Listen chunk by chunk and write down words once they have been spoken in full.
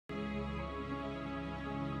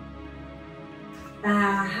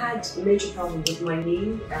I had a major problem with my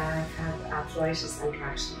knee. I had arthritis and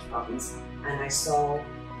cartilage problems, and I saw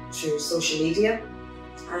through social media,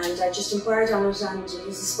 and I just inquired on it, and it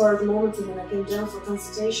was a spur of the moment thing, and I came down for a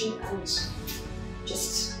consultation, and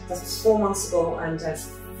just, that was 4 months ago, and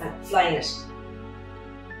I'm flying it.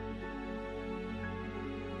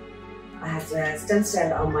 I had a stem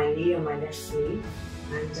cell on my knee, on my left knee,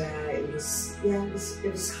 and it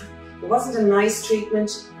wasn't a nice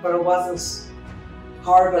treatment, but it wasn't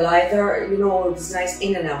horrible either. You know, it was nice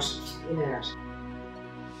in and out, in and out.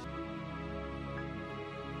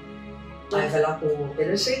 I have a lot more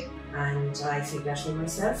mobility, and I feel better with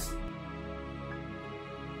myself.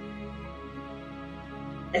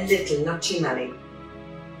 A little, not too many.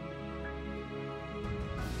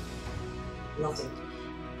 Nothing.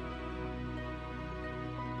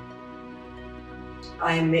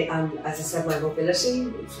 As I said, my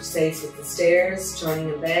mobility, safe with the stairs, turning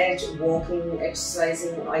in bed, walking,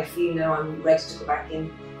 exercising. I feel now I'm ready to go back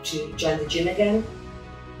in to join the gym again.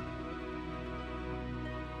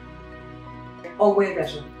 Oh, way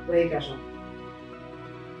better, way better.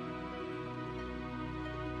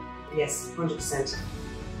 Yes, 100%.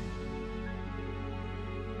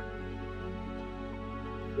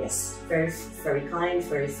 Yes, very, very kind,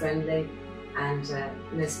 very friendly, and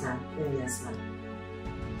nice man, really nice man.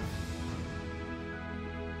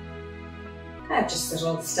 Just that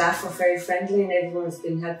all the staff are very friendly and everyone's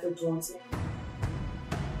been helpful towards me.